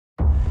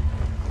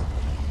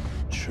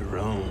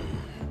Sharon,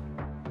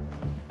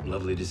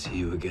 lovely to see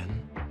you again.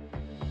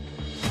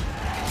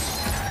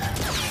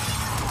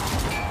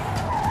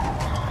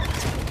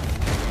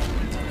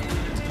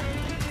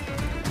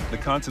 The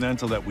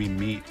Continental that we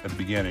meet at the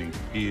beginning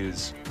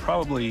is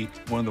probably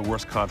one of the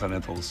worst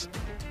Continentals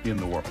in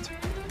the world.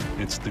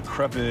 It's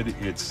decrepit,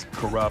 it's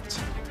corrupt,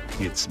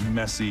 it's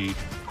messy.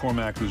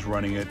 Cormac, who's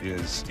running it,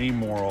 is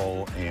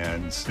amoral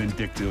and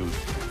vindictive.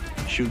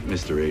 Shoot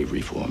Mr.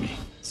 Avery for me.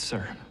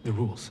 Sir, the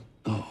rules.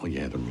 Oh,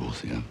 yeah, the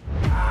rules, yeah.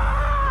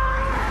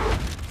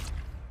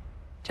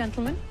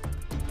 Gentlemen?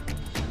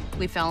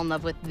 We fell in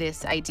love with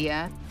this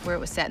idea where it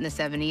was set in the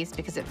 70s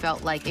because it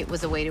felt like it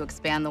was a way to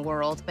expand the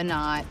world, but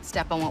not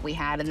step on what we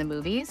had in the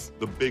movies.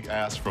 The big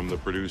ask from the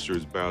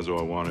producers, Basil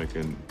Iwanek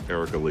and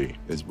Erica Lee,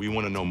 is we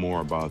want to know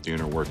more about the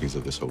inner workings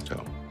of this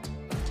hotel.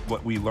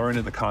 What we learn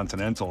in the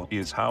Continental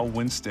is how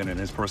Winston and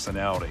his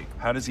personality,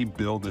 how does he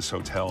build this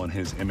hotel and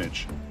his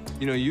image?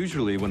 You know,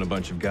 usually when a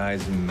bunch of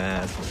guys in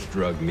masks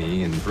drug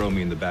me and throw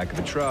me in the back of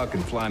a truck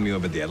and fly me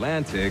over the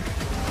Atlantic,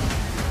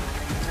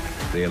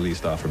 they at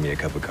least offer me a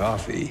cup of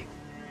coffee.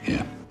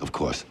 Yeah, of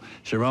course.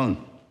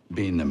 Sharon,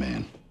 being the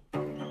man.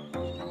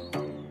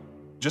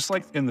 Just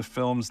like in the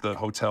films, the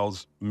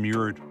hotels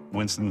mirrored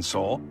Winston's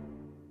soul.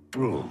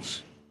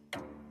 Rules.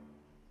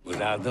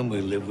 Without them,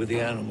 we live with the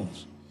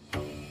animals.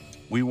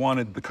 We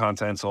wanted the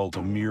Continental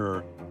to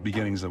mirror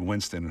beginnings of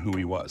Winston, who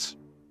he was.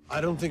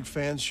 I don't think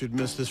fans should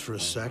miss this for a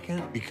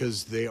second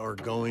because they are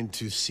going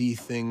to see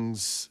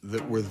things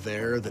that were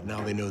there that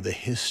now they know the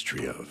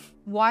history of.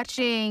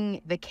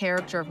 Watching the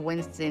character of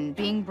Winston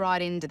being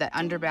brought into the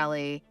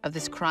underbelly of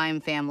this crime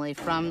family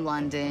from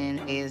London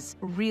is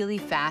really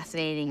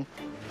fascinating.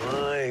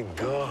 My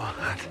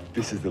God.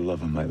 This is the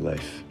love of my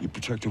life. You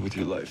protect her with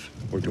your life,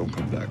 or don't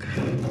come back.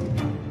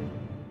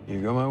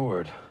 You got my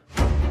word.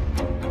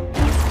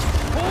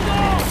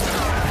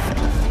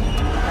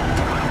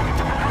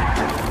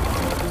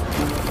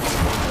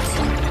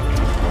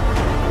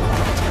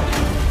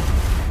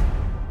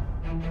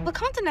 The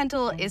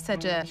Continental is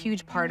such a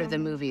huge part of the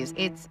movies.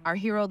 It's our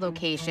hero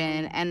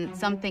location and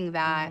something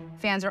that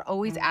fans are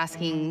always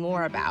asking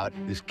more about.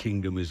 This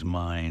kingdom is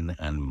mine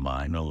and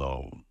mine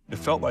alone. It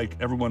felt like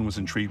everyone was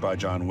intrigued by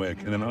John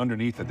Wick, and then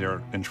underneath it,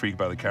 they're intrigued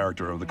by the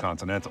character of the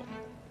Continental.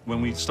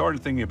 When we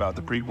started thinking about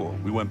the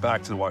prequel, we went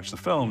back to watch the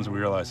films and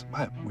we realized,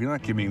 what? We're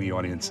not giving the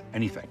audience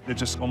anything. It's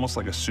just almost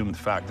like assumed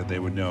fact that they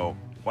would know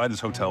why this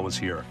hotel was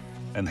here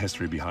and the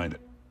history behind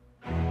it.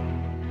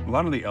 A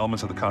lot of the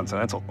elements of the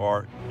Continental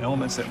are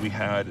elements that we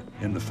had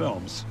in the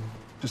films,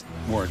 just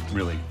weren't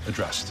really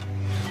addressed.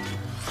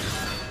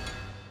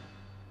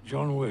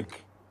 John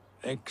Wick,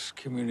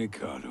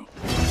 excommunicado.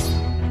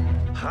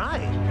 Hi.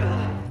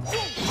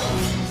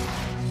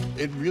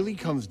 It really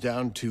comes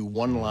down to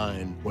one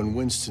line when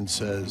Winston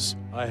says,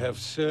 I have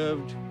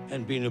served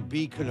and been a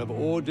beacon of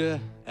order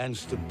and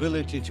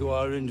stability to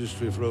our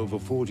industry for over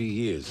 40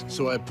 years.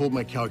 So I pulled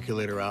my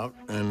calculator out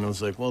and I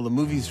was like, well, the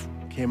movies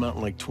came out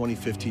in like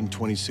 2015,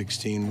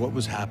 2016. What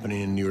was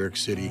happening in New York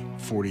City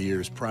 40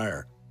 years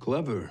prior?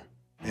 Clever.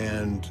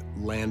 And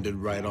landed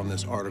right on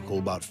this article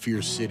about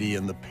Fear City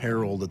and the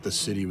peril that the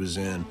city was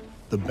in.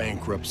 The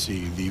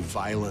bankruptcy, the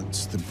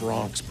violence, the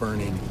Bronx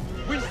burning.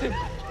 Winston,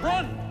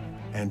 run!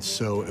 And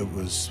so it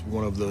was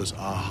one of those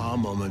aha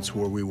moments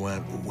where we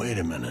went, wait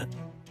a minute.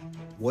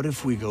 What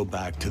if we go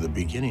back to the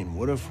beginning?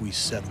 What if we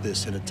set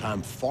this in a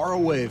time far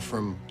away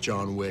from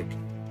John Wick,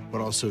 but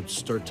also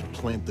start to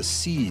plant the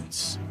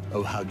seeds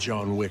of how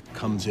John Wick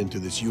comes into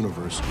this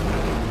universe?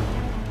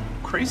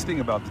 Crazy thing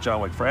about the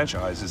John Wick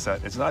franchise is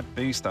that it's not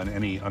based on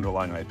any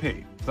underlying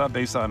IP. It's not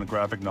based on a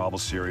graphic novel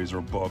series or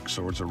books,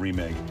 or it's a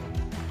remake.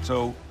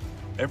 So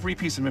every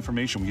piece of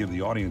information we give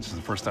the audience is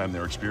the first time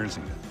they're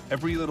experiencing it.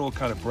 Every little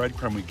kind of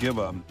breadcrumb we give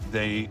them,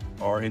 they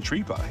are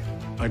intrigued by.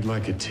 I'd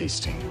like a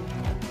tasting.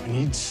 I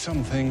need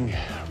something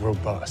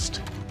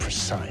robust,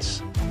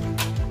 precise.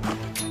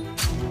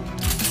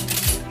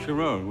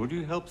 Sharon, would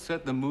you help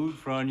set the mood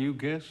for our new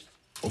guest?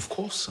 Of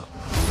course, sir.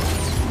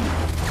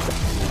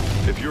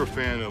 If you're a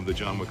fan of the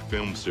John Wick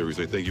film series,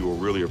 I think you will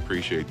really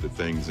appreciate the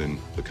things in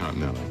the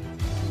Continental.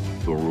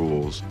 The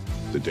rules,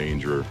 the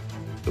danger,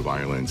 the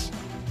violence,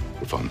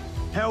 the fun.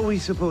 How are we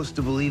supposed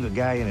to believe a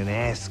guy in an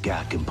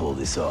ascot can pull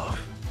this off?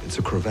 It's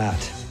a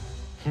cravat.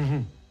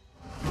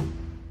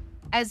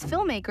 As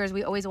filmmakers,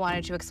 we always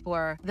wanted to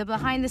explore the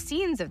behind the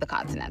scenes of the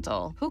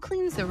Continental. Who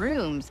cleans the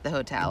rooms, the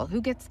hotel? Who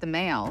gets the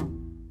mail?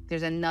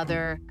 There's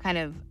another kind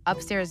of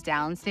upstairs,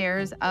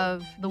 downstairs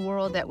of the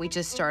world that we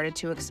just started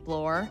to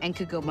explore and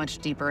could go much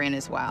deeper in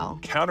as well.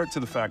 Counter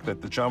to the fact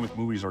that the John Wick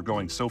movies are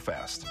going so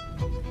fast.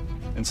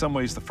 In some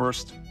ways, the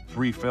first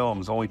 3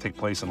 films only take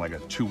place in like a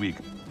 2-week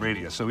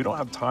radius, so we don't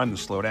have time to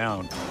slow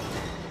down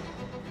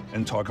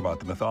and talk about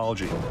the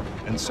mythology.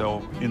 And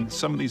so in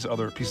some of these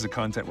other pieces of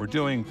content we're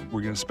doing,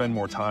 we're gonna spend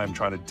more time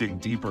trying to dig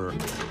deeper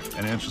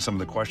and answer some of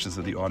the questions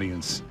that the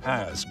audience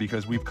has,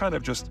 because we've kind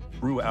of just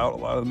threw out a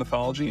lot of the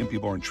mythology and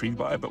people are intrigued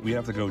by it, but we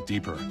have to go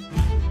deeper.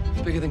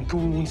 It's bigger than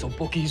goons or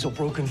bookies or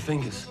broken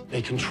fingers.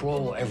 They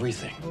control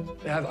everything.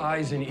 They have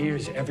eyes and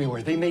ears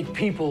everywhere. They make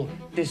people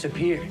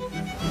disappear.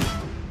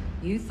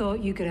 You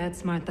thought you could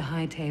outsmart the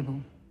high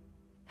table.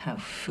 How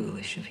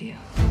foolish of you.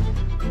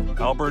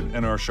 Albert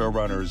and our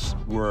showrunners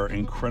were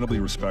incredibly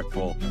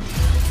respectful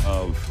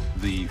of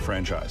the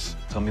franchise.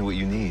 Tell me what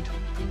you need.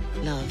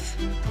 Love.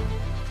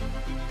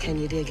 Can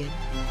you dig it?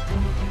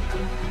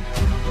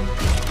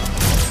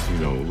 You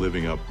know,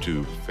 living up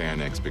to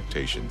fan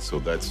expectations. So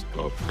that's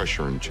a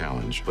pressure and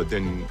challenge. But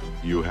then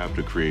you have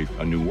to create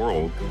a new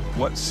world.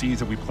 What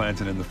seeds have we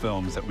planted in the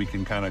films that we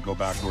can kind of go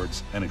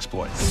backwards and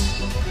exploit?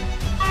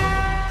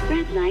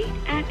 Red light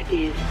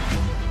active.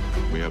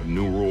 We have a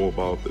new rule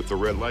about if the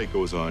red light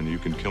goes on, you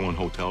can kill on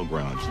hotel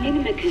grounds.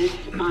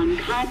 Inimicus on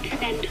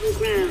continental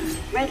ground.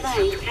 Red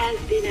light has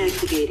been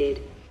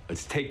activated.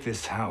 Let's take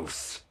this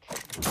house.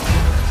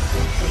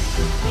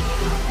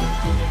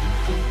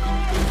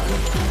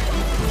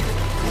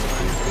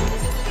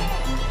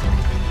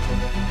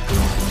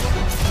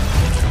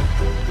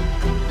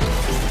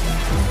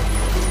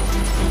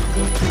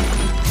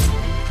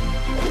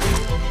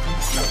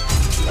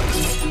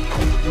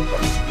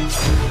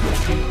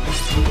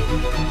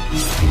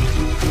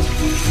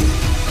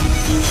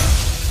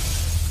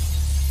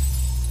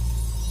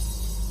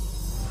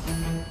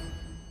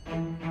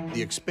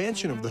 The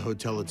expansion of the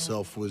hotel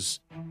itself was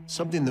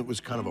something that was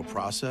kind of a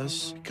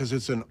process, because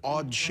it's an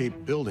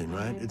odd-shaped building,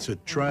 right? It's a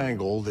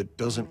triangle that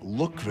doesn't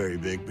look very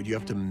big, but you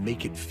have to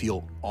make it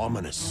feel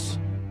ominous.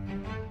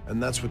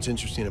 And that's what's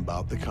interesting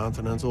about the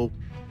Continental.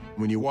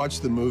 When you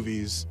watch the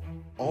movies,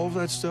 all of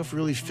that stuff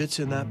really fits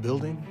in that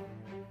building.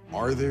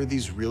 Are there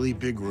these really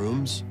big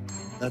rooms?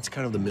 That's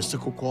kind of the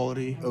mystical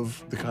quality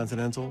of the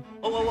Continental.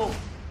 Whoa, whoa, whoa.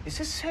 Is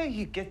this how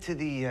you get to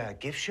the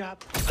gift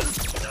shop?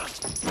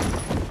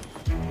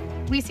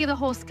 We see the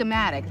whole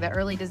schematic, the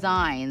early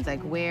designs,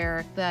 like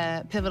where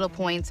the pivotal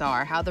points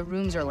are, how the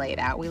rooms are laid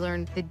out. We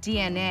learn the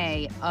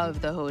DNA of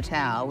the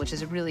hotel, which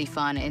is really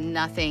fun and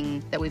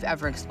nothing that we've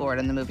ever explored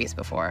in the movies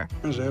before.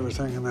 There's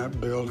everything in that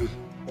building.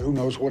 Who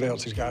knows what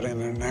else he's got in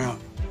there now?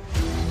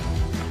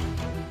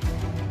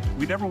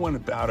 We never went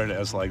about it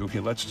as like, okay,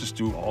 let's just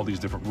do all these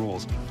different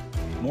rules.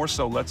 More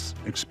so, let's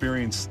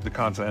experience the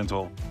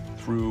Continental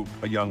through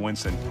a young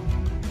Winston.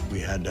 We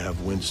had to have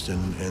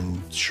Winston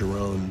and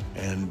Sharon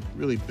and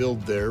really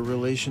build their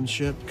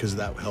relationship, because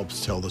that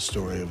helps tell the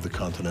story of the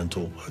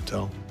Continental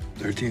Hotel.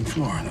 13th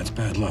floor, that's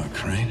bad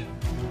luck, right?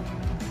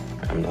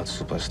 I'm not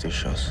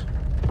superstitious.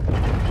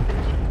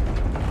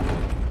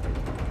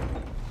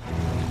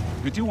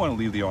 We do want to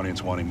leave the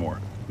audience wanting more.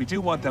 We do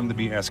want them to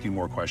be asking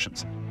more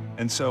questions.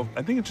 And so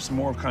I think it's just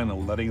more of kind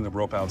of letting the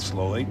rope out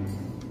slowly.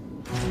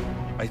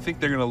 I think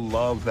they're going to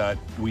love that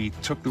we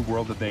took the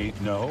world that they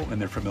know and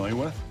they're familiar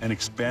with and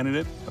expanded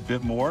it a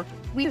bit more.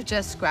 We've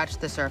just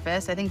scratched the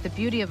surface. I think the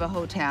beauty of a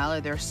hotel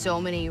are there's so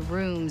many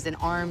rooms and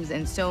arms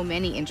and so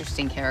many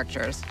interesting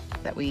characters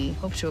that we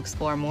hope to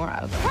explore more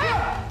of.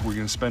 We're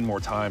going to spend more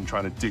time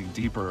trying to dig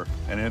deeper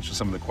and answer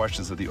some of the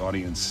questions that the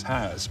audience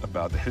has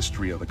about the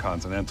history of the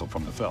Continental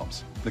from the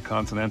films. The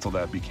Continental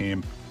that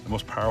became the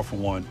most powerful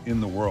one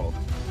in the world.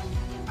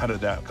 How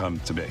did that come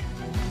to be?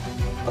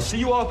 I'll see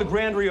you all at the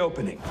grand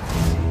reopening.